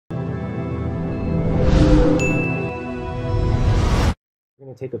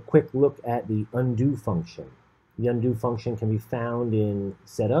going to take a quick look at the undo function. The undo function can be found in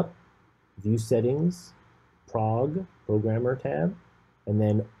Setup, View Settings, Prog, Programmer tab, and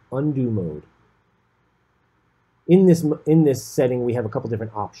then Undo Mode. In this setting, we have a couple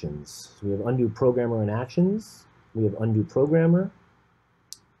different options. So we have Undo Programmer and Actions, we have Undo Programmer,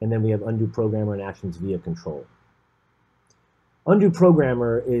 and then we have Undo Programmer and Actions via Control. Undo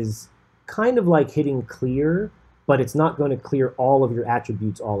Programmer is kind of like hitting Clear, but it's not going to clear all of your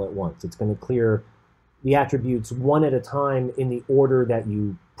attributes all at once. It's going to clear the attributes one at a time in the order that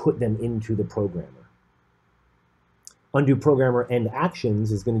you put them into the programmer. Undo Programmer and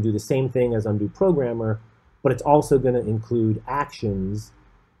Actions is going to do the same thing as Undo Programmer, but it's also going to include actions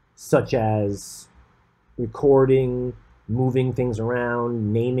such as recording, moving things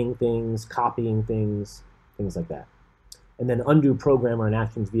around, naming things, copying things, things like that. And then Undo Programmer and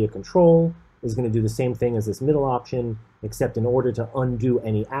Actions via Control is going to do the same thing as this middle option, except in order to undo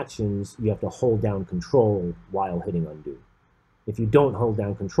any actions, you have to hold down Control while hitting Undo. If you don't hold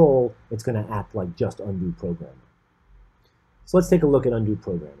down Control, it's going to act like just Undo Programmer. So let's take a look at Undo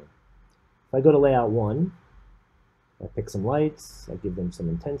Programmer. If I go to Layout 1, I pick some lights, I give them some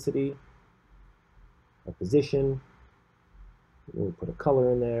intensity, a position, we'll put a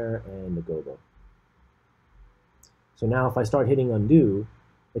color in there, and a gobo. So now if I start hitting Undo,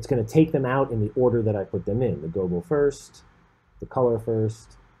 it's going to take them out in the order that I put them in. The gobo first, the color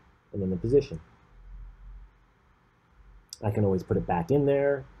first, and then the position. I can always put it back in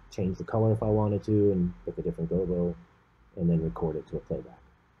there, change the color if I wanted to, and pick a different gobo, and then record it to a playback.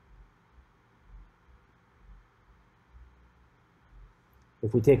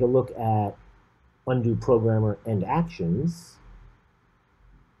 If we take a look at Undo Programmer and Actions,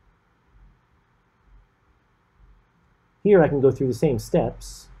 here I can go through the same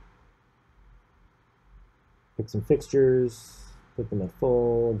steps, pick some fixtures, put them at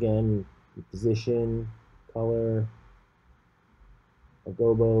full, again, position, color, a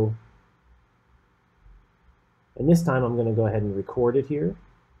gobo. And this time I'm going to go ahead and record it here,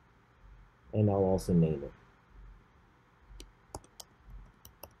 and I'll also name it.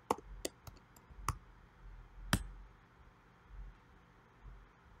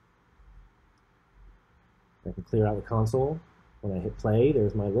 I can clear out the console. When I hit play,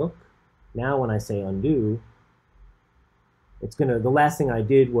 there's my look. Now when I say undo, the last thing I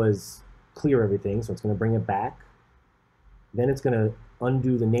did was clear everything, so it's going to bring it back. Then it's going to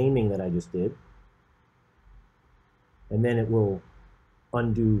undo the naming that I just did. And then it will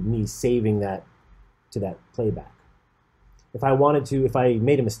undo me saving that to that playback. If I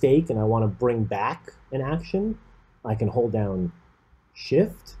made a mistake and I want to bring back an action, I can hold down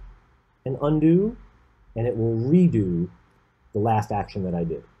Shift and undo, and it will redo the last action that I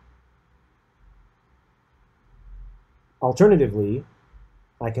did. Alternatively,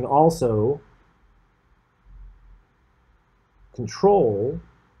 I can also Control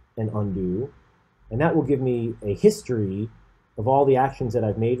and undo, and that will give me a history of all the actions that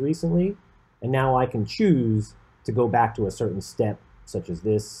I've made recently, and now I can choose to go back to a certain step, such as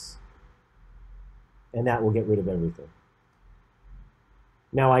this, and that will get rid of everything.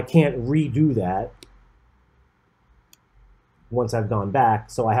 Now I can't redo that once I've gone back,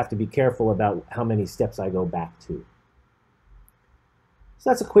 so I have to be careful about how many steps I go back to. So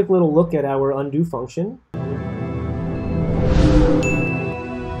that's a quick little look at our undo function.